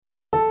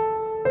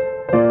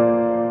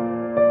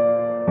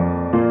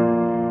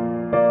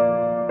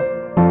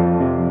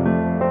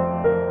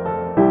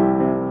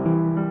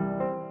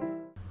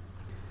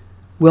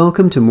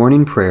Welcome to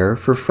morning prayer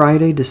for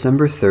Friday,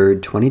 December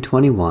 3rd,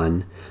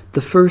 2021,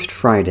 the first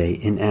Friday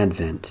in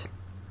Advent.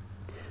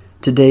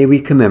 Today we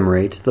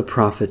commemorate the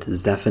prophet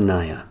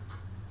Zephaniah.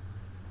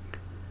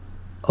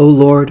 O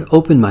Lord,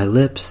 open my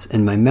lips,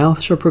 and my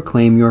mouth shall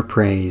proclaim your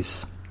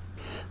praise.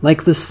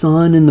 Like the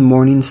sun in the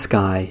morning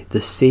sky,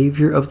 the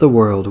Savior of the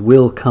world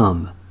will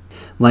come.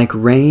 Like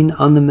rain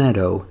on the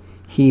meadow,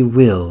 he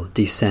will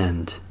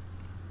descend.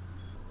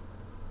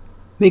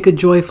 Make a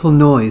joyful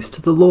noise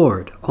to the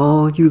Lord,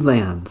 all you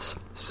lands.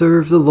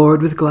 Serve the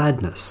Lord with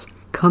gladness.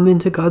 Come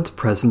into God's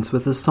presence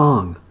with a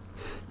song.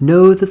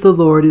 Know that the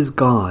Lord is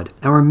God,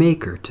 our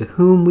Maker, to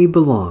whom we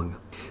belong.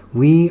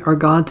 We are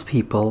God's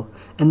people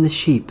and the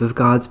sheep of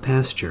God's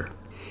pasture.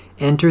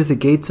 Enter the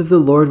gates of the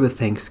Lord with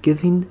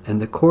thanksgiving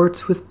and the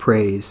courts with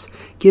praise.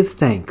 Give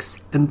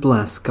thanks and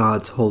bless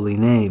God's holy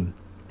name.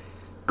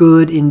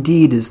 Good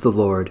indeed is the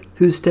Lord,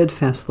 whose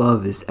steadfast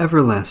love is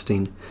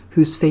everlasting,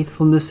 whose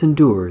faithfulness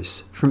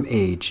endures from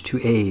age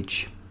to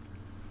age.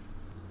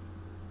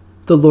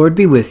 The Lord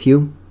be with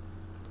you.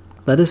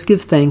 Let us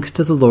give thanks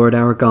to the Lord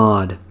our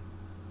God.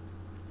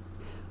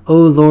 O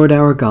Lord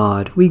our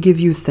God, we give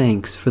you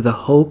thanks for the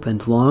hope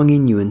and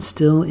longing you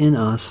instill in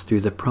us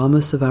through the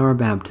promise of our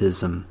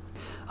baptism.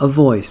 A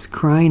voice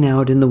crying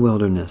out in the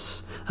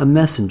wilderness, a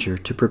messenger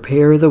to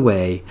prepare the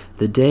way,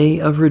 the day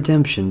of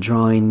redemption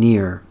drawing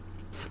near.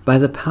 By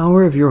the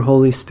power of your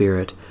Holy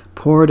Spirit,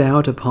 poured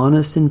out upon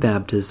us in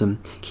baptism,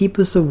 keep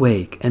us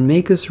awake and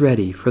make us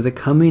ready for the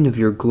coming of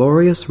your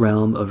glorious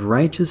realm of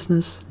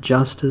righteousness,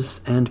 justice,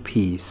 and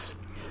peace.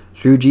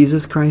 Through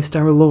Jesus Christ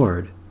our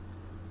Lord.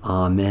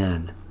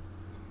 Amen.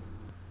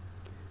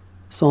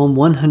 Psalm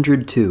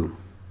 102.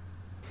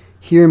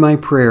 Hear my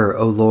prayer,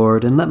 O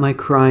Lord, and let my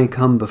cry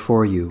come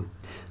before you.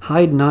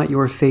 Hide not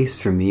your face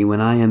from me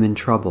when I am in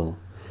trouble.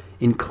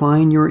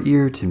 Incline your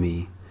ear to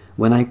me.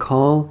 When I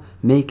call,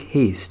 make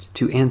haste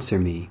to answer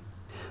me.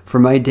 For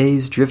my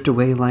days drift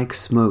away like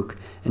smoke,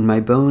 and my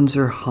bones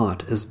are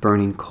hot as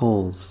burning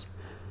coals.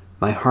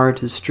 My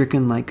heart is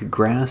stricken like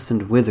grass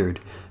and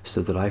withered,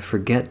 so that I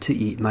forget to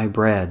eat my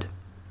bread.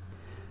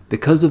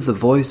 Because of the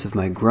voice of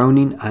my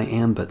groaning, I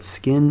am but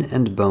skin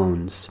and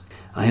bones.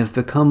 I have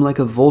become like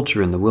a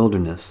vulture in the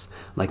wilderness,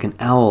 like an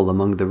owl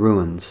among the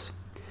ruins.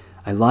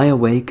 I lie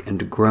awake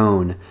and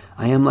groan.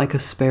 I am like a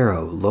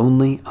sparrow,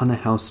 lonely on a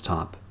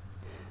housetop.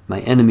 My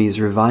enemies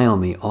revile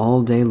me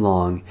all day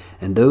long,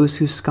 and those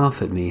who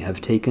scoff at me have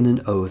taken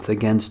an oath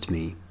against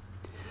me.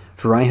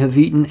 For I have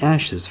eaten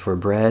ashes for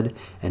bread,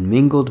 and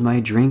mingled my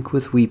drink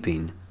with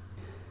weeping.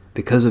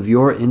 Because of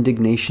your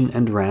indignation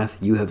and wrath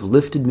you have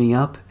lifted me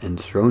up and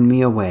thrown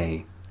me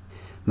away.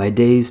 My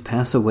days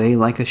pass away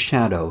like a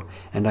shadow,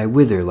 and I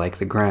wither like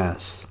the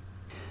grass.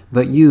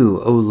 But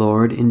you, O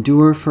Lord,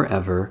 endure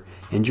forever,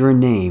 and your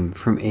name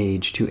from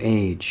age to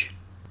age.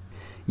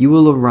 You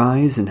will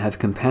arise and have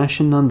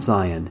compassion on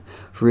Zion,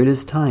 for it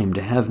is time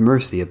to have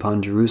mercy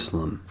upon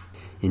Jerusalem.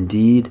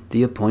 Indeed,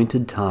 the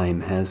appointed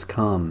time has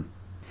come.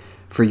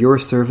 For your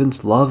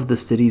servants love the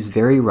city's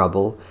very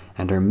rubble,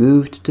 and are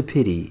moved to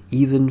pity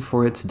even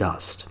for its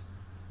dust.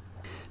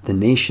 The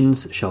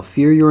nations shall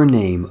fear your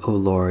name, O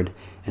Lord,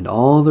 and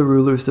all the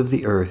rulers of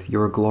the earth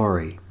your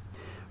glory.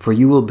 For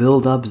you will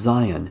build up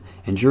Zion,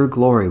 and your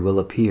glory will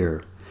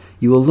appear.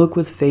 You will look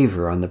with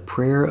favor on the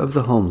prayer of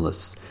the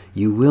homeless.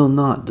 You will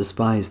not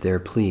despise their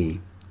plea.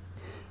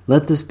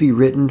 Let this be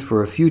written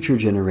for a future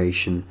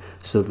generation,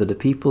 so that a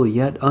people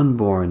yet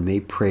unborn may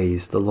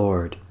praise the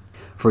Lord.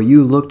 For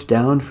you looked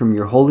down from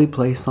your holy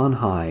place on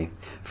high.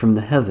 From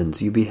the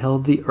heavens you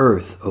beheld the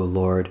earth, O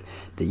Lord,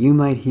 that you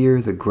might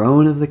hear the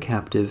groan of the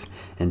captive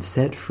and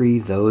set free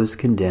those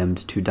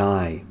condemned to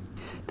die,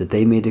 that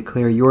they may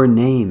declare your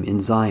name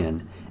in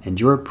Zion and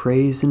your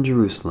praise in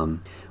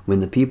Jerusalem, when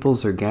the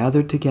peoples are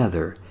gathered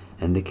together,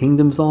 and the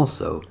kingdoms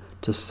also,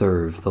 to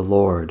serve the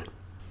Lord.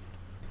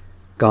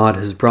 God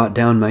has brought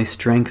down my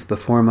strength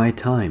before my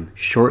time,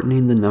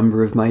 shortening the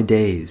number of my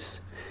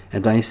days.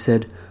 And I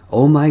said,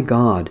 O my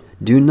God,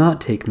 do not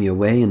take me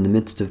away in the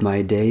midst of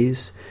my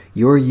days.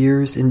 Your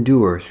years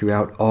endure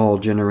throughout all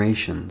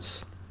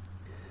generations.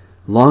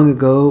 Long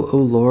ago, O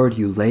Lord,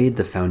 you laid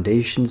the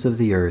foundations of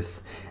the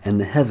earth, and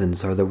the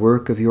heavens are the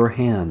work of your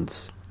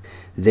hands.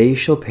 They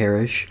shall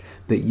perish,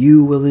 but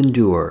you will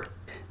endure.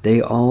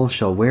 They all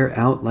shall wear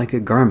out like a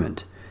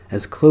garment.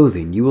 As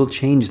clothing you will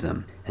change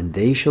them, and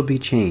they shall be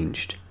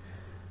changed.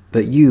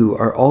 But you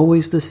are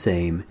always the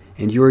same,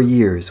 and your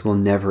years will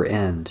never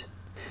end.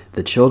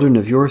 The children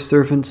of your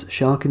servants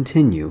shall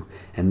continue,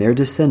 and their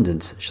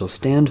descendants shall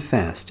stand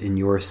fast in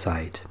your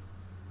sight.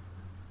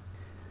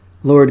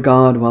 Lord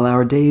God, while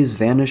our days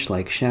vanish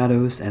like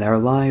shadows, and our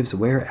lives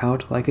wear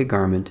out like a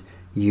garment,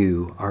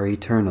 you are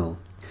eternal.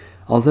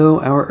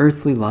 Although our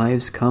earthly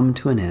lives come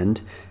to an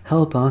end,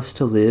 help us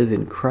to live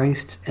in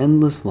Christ's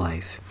endless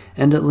life,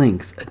 and at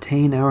length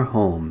attain our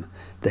home,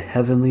 the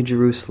heavenly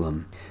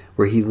Jerusalem,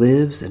 where he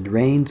lives and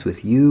reigns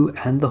with you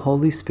and the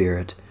Holy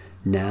Spirit,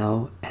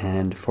 now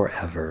and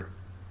forever.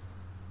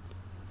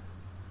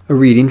 A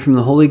reading from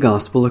the Holy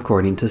Gospel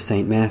according to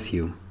St.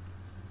 Matthew.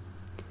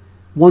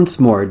 Once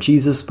more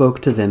Jesus spoke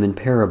to them in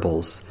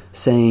parables,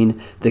 saying,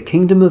 "The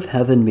kingdom of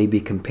heaven may be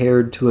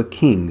compared to a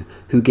king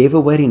who gave a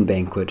wedding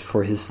banquet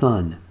for his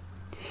son.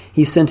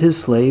 He sent his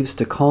slaves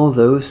to call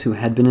those who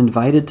had been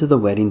invited to the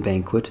wedding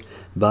banquet,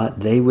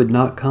 but they would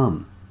not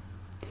come.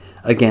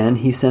 Again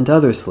he sent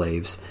other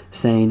slaves,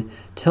 saying,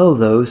 'Tell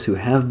those who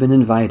have been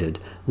invited,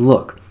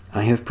 Look,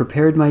 I have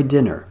prepared my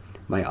dinner.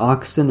 My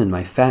oxen and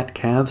my fat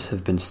calves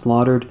have been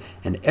slaughtered,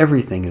 and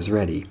everything is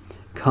ready.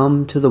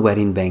 Come to the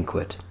wedding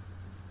banquet.'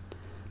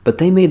 But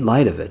they made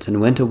light of it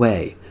and went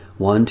away,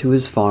 one to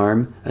his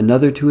farm,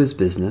 another to his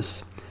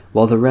business,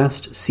 while the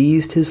rest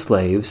seized his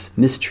slaves,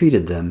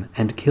 mistreated them,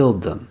 and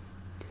killed them.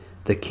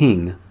 The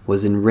king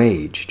was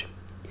enraged.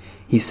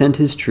 He sent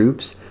his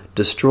troops,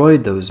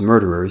 destroyed those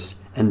murderers,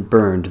 and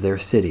burned their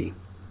city.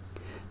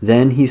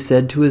 Then he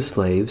said to his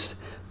slaves,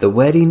 'The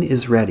wedding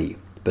is ready,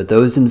 but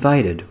those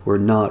invited were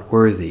not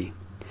worthy.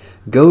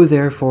 Go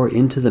therefore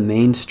into the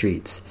main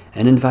streets,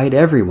 and invite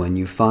everyone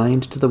you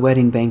find to the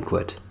wedding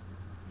banquet.'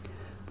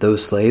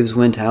 Those slaves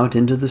went out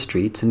into the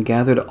streets and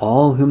gathered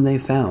all whom they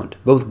found,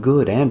 both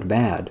good and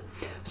bad,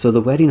 so the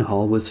wedding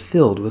hall was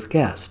filled with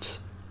guests.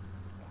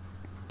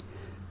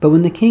 But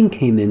when the king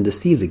came in to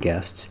see the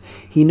guests,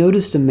 he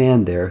noticed a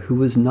man there who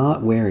was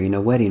not wearing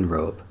a wedding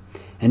robe.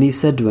 And he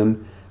said to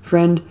him,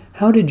 'Friend,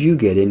 how did you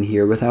get in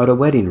here without a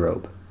wedding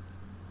robe?'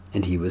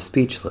 And he was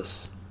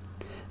speechless.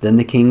 Then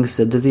the king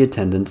said to the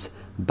attendants,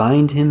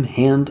 'Bind him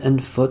hand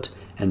and foot,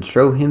 and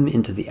throw him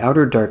into the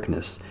outer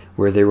darkness,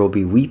 where there will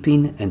be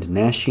weeping and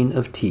gnashing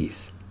of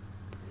teeth.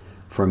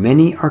 For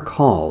many are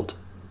called,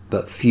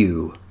 but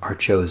few are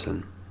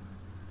chosen.'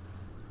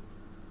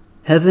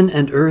 Heaven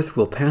and earth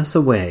will pass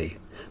away,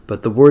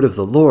 but the word of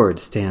the Lord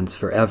stands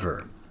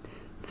forever.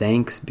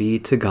 Thanks be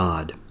to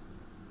God.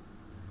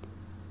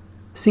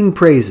 Sing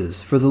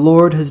praises, for the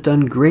Lord has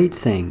done great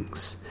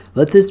things.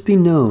 Let this be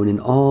known in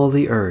all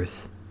the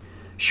earth.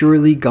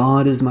 Surely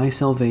God is my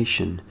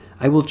salvation.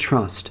 I will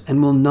trust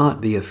and will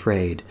not be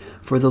afraid,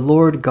 for the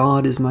Lord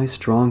God is my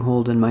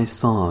stronghold and my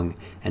song,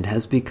 and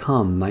has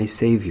become my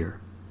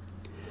Savior.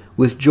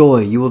 With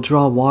joy you will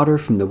draw water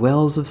from the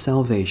wells of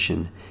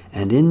salvation,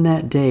 and in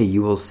that day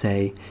you will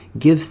say,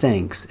 'Give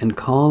thanks and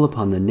call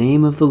upon the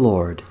name of the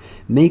Lord.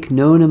 Make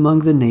known among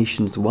the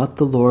nations what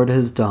the Lord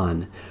has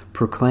done.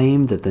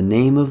 Proclaim that the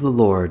name of the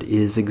Lord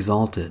is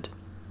exalted.'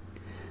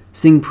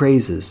 Sing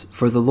praises,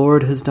 for the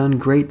Lord has done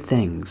great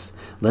things.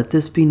 Let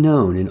this be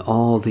known in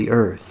all the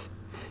earth.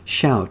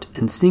 Shout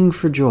and sing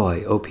for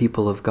joy, O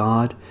people of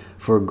God,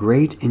 for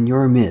great in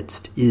your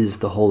midst is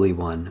the Holy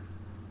One.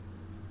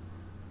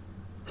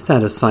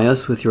 Satisfy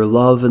us with your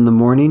love in the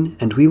morning,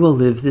 and we will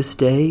live this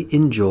day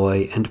in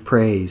joy and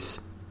praise.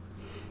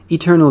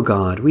 Eternal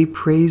God, we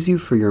praise you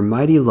for your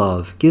mighty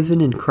love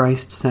given in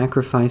Christ's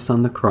sacrifice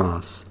on the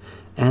cross,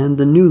 and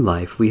the new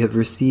life we have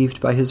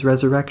received by his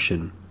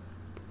resurrection.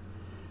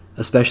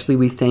 Especially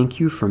we thank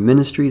you for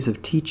ministries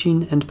of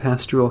teaching and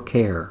pastoral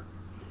care,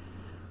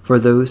 for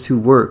those who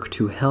work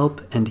to help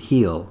and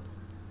heal,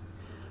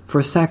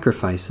 for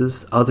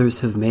sacrifices others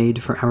have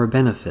made for our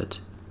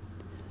benefit,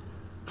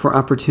 for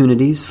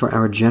opportunities for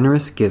our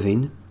generous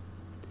giving,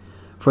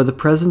 for the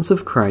presence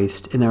of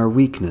Christ in our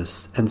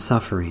weakness and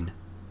suffering.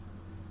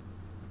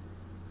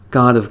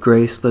 God of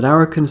grace, let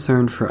our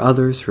concern for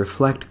others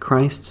reflect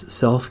Christ's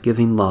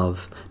self-giving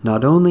love,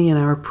 not only in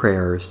our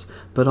prayers,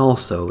 but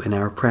also in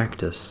our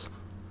practice.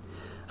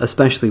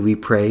 Especially we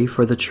pray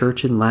for the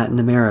Church in Latin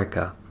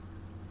America,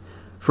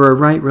 for a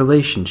right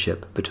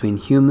relationship between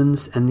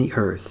humans and the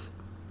earth,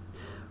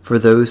 for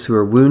those who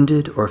are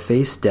wounded or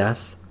face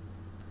death,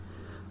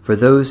 for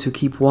those who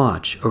keep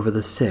watch over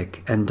the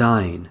sick and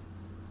dying,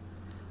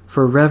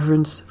 for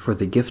reverence for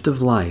the gift of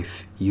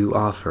life you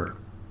offer.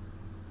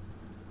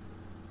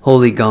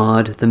 Holy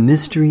God, the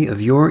mystery of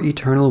your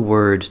eternal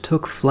word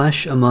took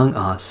flesh among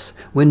us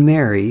when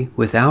Mary,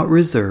 without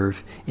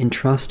reserve,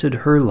 entrusted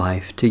her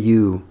life to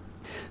you.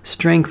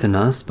 Strengthen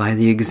us by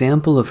the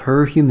example of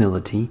her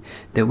humility,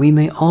 that we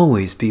may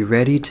always be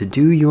ready to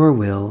do your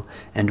will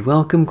and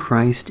welcome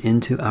Christ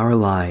into our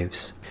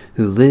lives,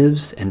 who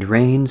lives and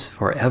reigns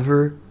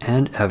forever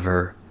and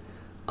ever.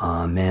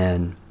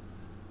 Amen.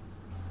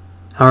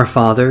 Our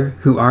Father,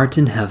 who art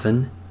in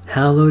heaven,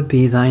 hallowed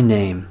be thy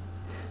name.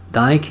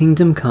 Thy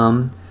kingdom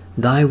come,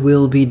 thy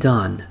will be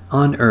done,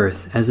 on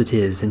earth as it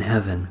is in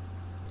heaven.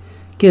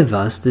 Give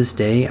us this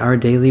day our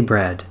daily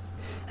bread,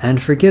 and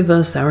forgive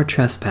us our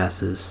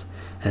trespasses,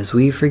 as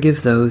we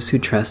forgive those who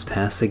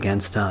trespass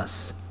against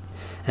us.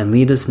 And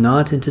lead us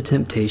not into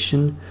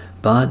temptation,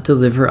 but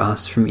deliver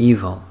us from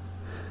evil.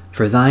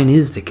 For thine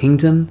is the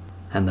kingdom,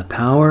 and the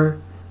power,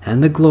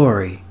 and the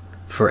glory,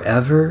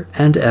 forever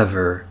and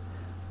ever.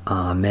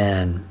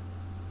 Amen.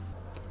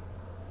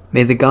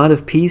 May the God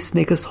of peace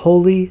make us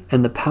holy,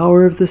 and the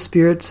power of the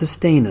Spirit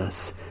sustain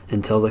us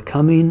until the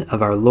coming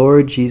of our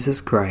Lord Jesus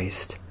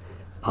Christ.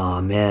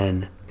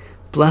 Amen.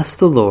 Bless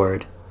the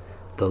Lord.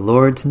 The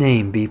Lord's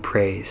name be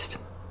praised.